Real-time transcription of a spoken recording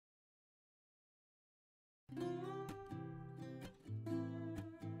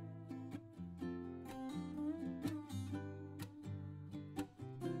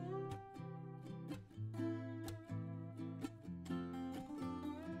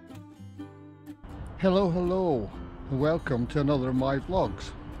Hello, and welcome to another of my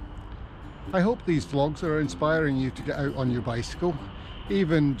vlogs. I hope these vlogs are inspiring you to get out on your bicycle,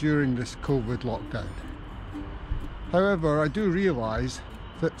 even during this COVID lockdown. However, I do realise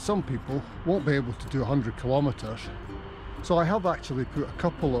that some people won't be able to do 100 kilometres, so I have actually put a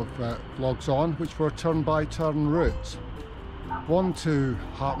couple of vlogs on which were turn-by-turn routes. One to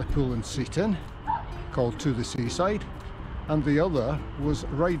Hartlepool and Seaton, called To the Seaside, and the other was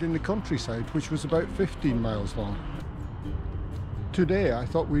Ride in the Countryside, which was about 15 miles long. Today I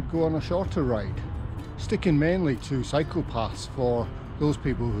thought we'd go on a shorter ride, sticking mainly to cycle paths for those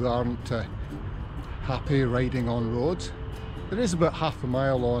people who aren't happy riding on roads. There is about half a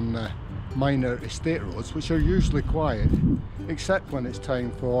mile on minor estate roads, which are usually quiet, except when it's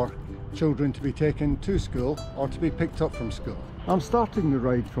time for children to be taken to school or to be picked up from school. I'm starting the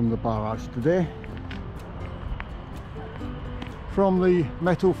ride from the barrage today, from the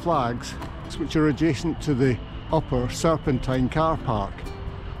metal flags which are adjacent to the upper Serpentine car park,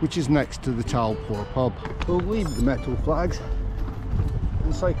 which is next to the Talpore pub. We'll leave the metal flags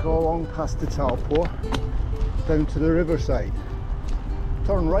and cycle along past the Talpore down to the riverside.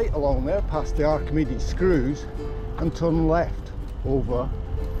 Turn right along there past the Archimedes screws and turn left over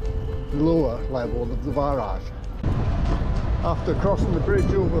the lower level of the barrage. After crossing the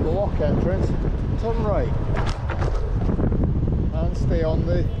bridge over the lock entrance, turn right and stay on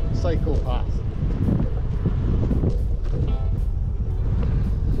the cycle path.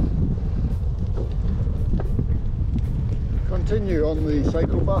 Continue on the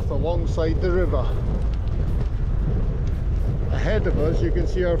cycle path alongside the river. Ahead of us you can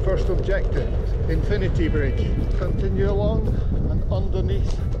see our first objective, Infinity Bridge. Continue along and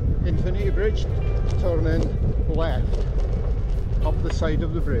underneath Infinity Bridge, turn in left up the side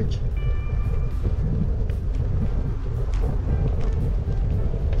of the bridge.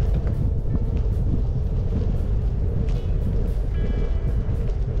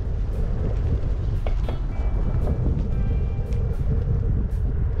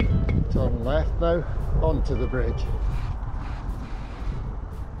 Turn left now onto the bridge.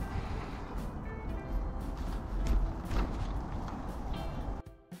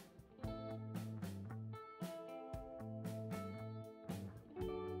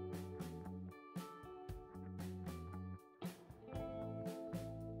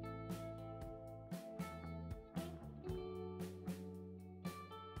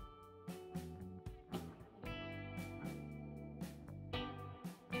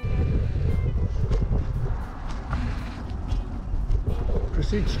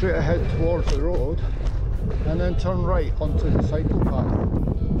 Proceed straight ahead towards the road and then turn right onto the cycle path.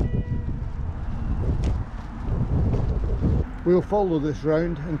 We'll follow this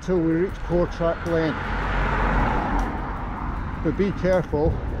round until we reach Portrack Lane, but be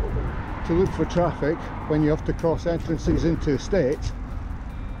careful to look for traffic when you have to cross entrances into estates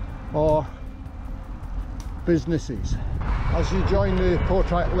or businesses. As you join the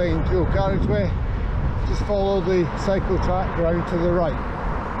Portrack Lane dual carriageway, just follow the cycle track round to the right.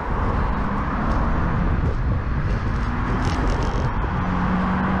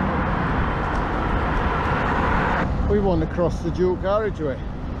 We want to cross the dual carriageway,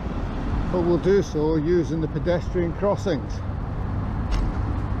 but we'll do so using the pedestrian crossings,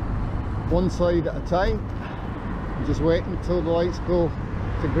 one side at a time, and just wait until the lights go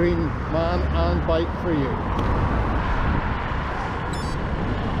to green man and bike for you.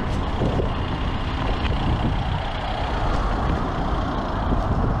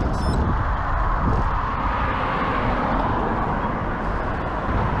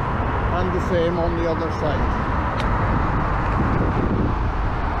 And the same on the other side.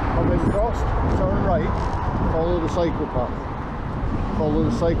 Having crossed, turn right, follow the cycle path. Follow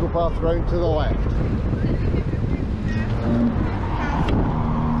the cycle path round to the left.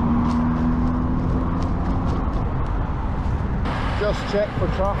 Just check for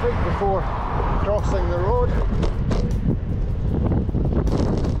traffic before crossing the road.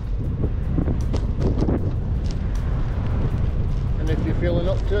 And if you're feeling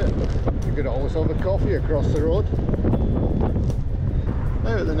up to it, you could always have a coffee across the road.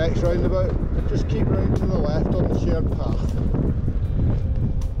 Now at the next roundabout, just keep round to the left on the shared path.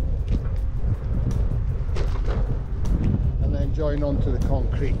 And then join onto the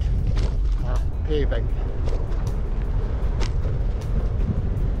concrete paving.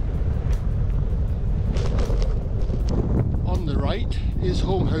 On the right is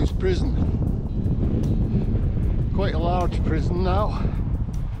Home House Prison. Quite a large prison now,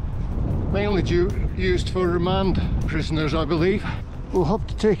 mainly used for remand prisoners, I believe. We'll have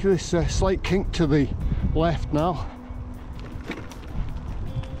to take this slight kink to the left now.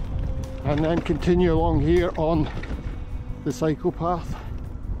 and then continue along here on the cycle path.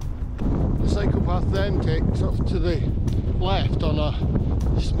 The cycle path then takes off to the left on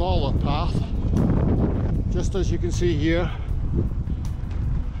a smaller path, just as you can see here.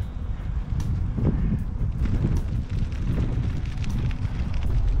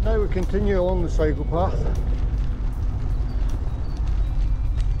 Now we continue along the cycle path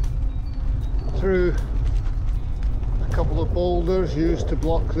through a couple of boulders used to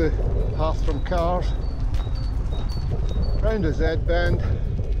block the path from cars, round a Z bend,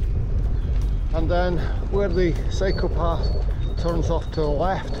 and then where the cycle path turns off to the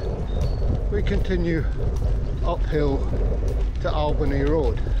left, we continue uphill to Albany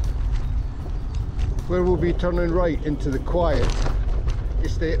Road, where we'll be turning right into the quiet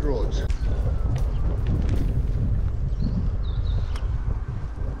estate roads.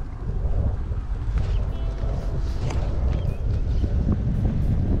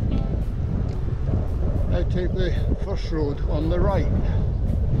 Now take the first road on the right.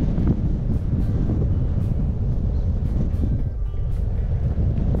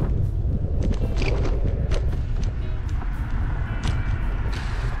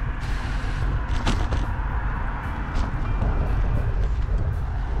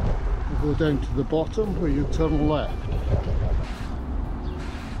 Go down to the bottom where you turn left.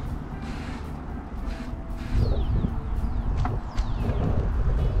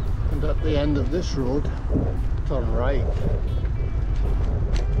 And at the end of this road, turn right.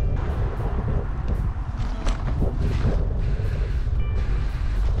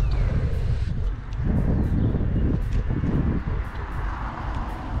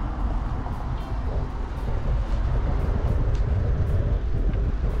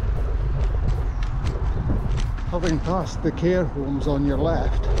 Having passed the care homes on your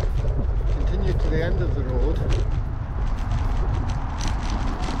left, continue to the end of the road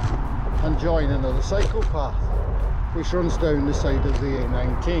and join another cycle path which runs down the side of the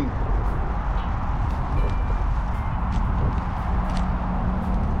A19.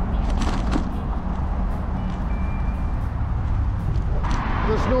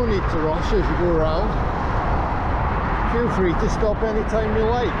 There's no need to rush as you go around. Feel free to stop anytime you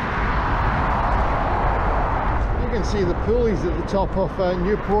like. You can see the pulleys at the top of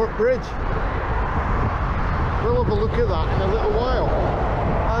Newport Bridge. We'll have a look at that in a little while.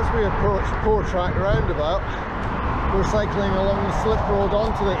 As we approach Portrack roundabout, we're cycling along the slip road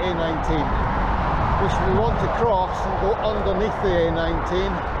onto the A19, which we want to cross and go underneath the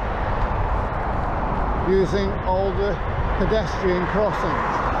A19 using all the pedestrian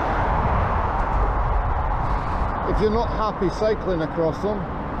crossings. If you're not happy cycling across them,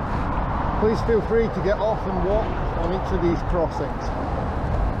 please feel free to get off and walk on each of these crossings.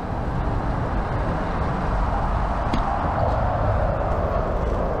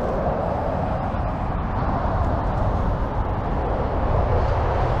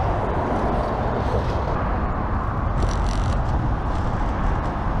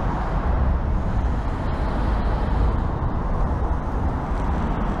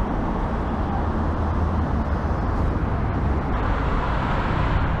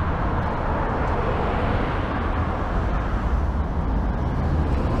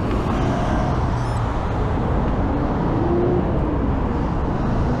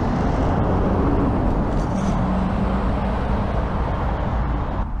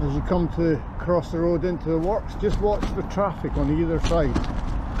 Come to cross the road into the works, just watch for traffic on either side.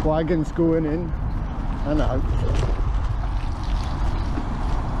 Wagons going in and out.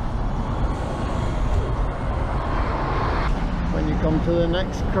 When you come to the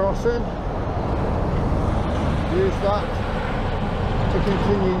next crossing, use that to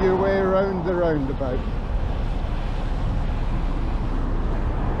continue your way around the roundabout.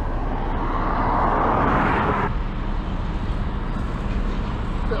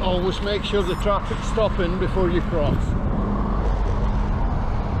 Always make sure the traffic's stopping before you cross.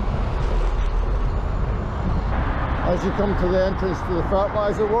 As you come to the entrance to the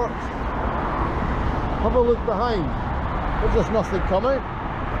fertiliser works, have a look behind. If there's nothing coming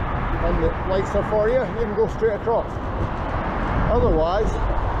and the lights are for you, you can go straight across. Otherwise,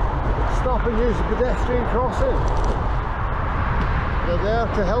 stop and use the pedestrian crossing. They're there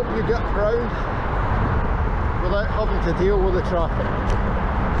to help you get around without having to deal with the traffic.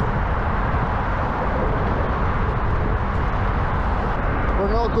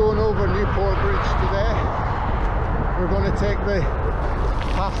 We're not going over Newport Bridge today. We're going to take the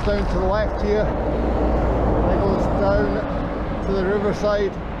path down to the left here. It goes down to the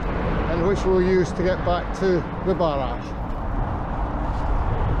riverside, and which we'll use to get back to the barrage.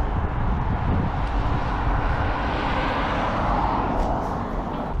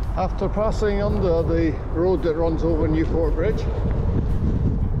 After passing under the road that runs over Newport Bridge,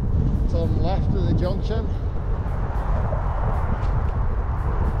 turn left at the junction.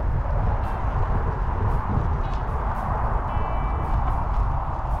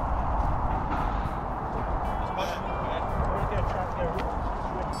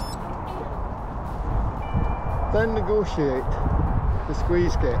 Then negotiate the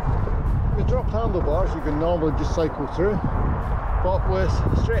squeeze gate. With dropped handlebars you can normally just cycle through, but with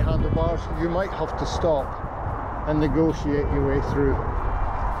straight handlebars you might have to stop and negotiate your way through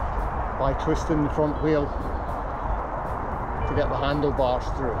by twisting the front wheel to get the handlebars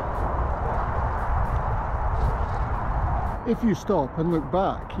through. If you stop and look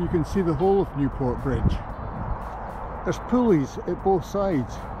back, you can see the whole of Newport Bridge. There's pulleys at both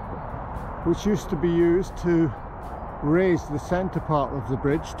sides, which used to be used to raise the centre part of the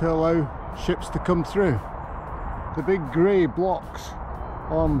bridge to allow ships to come through. The big grey blocks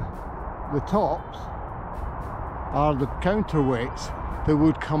on the tops are the counterweights that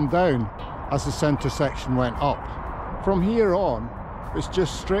would come down as the centre section went up. From here on, it's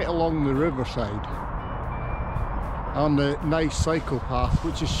just straight along the riverside on the nice cycle path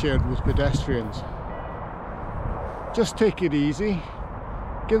which is shared with pedestrians. Just take it easy,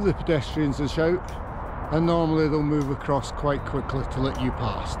 give the pedestrians a shout, and normally they'll move across quite quickly to let you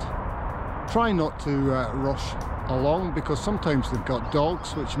past. Try not to rush along, because sometimes they've got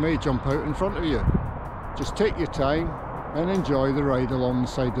dogs which may jump out in front of you. Just take your time and enjoy the ride along the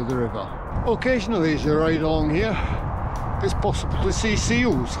side of the river. Occasionally as you ride along here, it's possible to see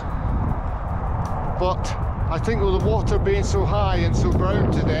seals, but I think with the water being so high and so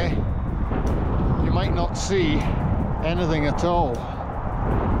brown today, you might not see anything at all.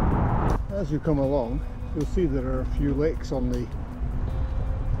 As you come along, you'll see there are a few lakes on the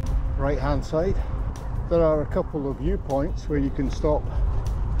right hand side. There are a couple of viewpoints where you can stop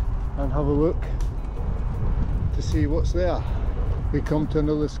and have a look to see what's there. We come to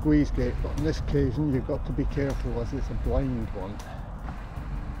another squeeze gate, but on this occasion you've got to be careful as it's a blind one.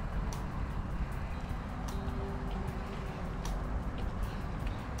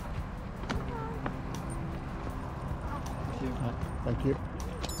 Thank you.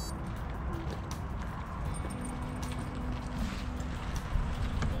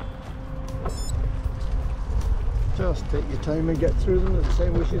 Just take your time and get through them the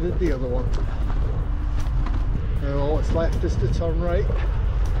same way you did the other one. Now all that's left is to turn right.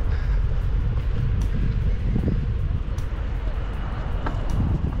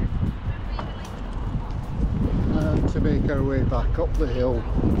 And to make our way back up the hill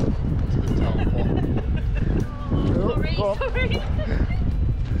to the Talpore. Sorry.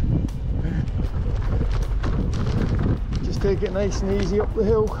 Just take it nice and easy up the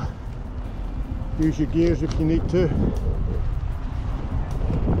hill. Use your gears if you need to.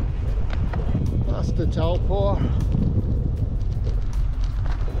 That's the Talpore.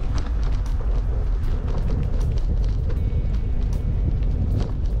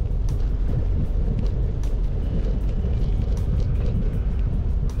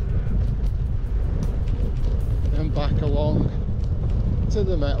 And back along to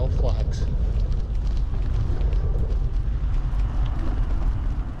the metal flags.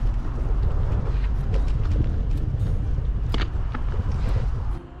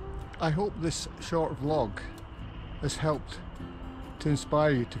 I hope this short vlog has helped to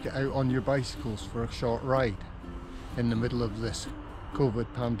inspire you to get out on your bicycles for a short ride in the middle of this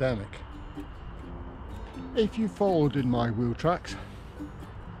COVID pandemic. If you followed in my wheel tracks,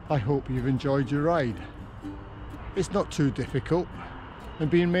 I hope you've enjoyed your ride. It's not too difficult, and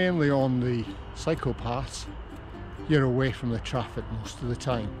being mainly on the cycle paths, you're away from the traffic most of the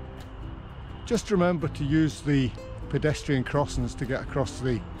time. Just remember to use the pedestrian crossings to get across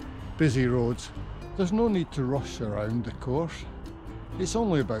the busy roads. There's no need to rush around the course. It's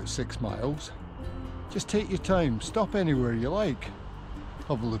only about 6 miles. Just take your time, stop anywhere you like,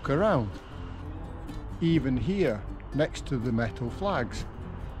 have a look around. Even here, next to the metal flags,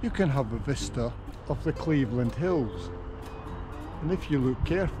 you can have a vista of the Cleveland Hills. And if you look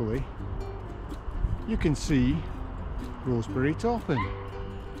carefully, you can see Rosebery Topping.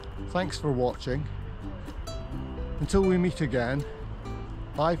 Thanks for watching. Until we meet again,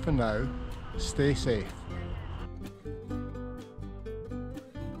 bye for now, stay safe.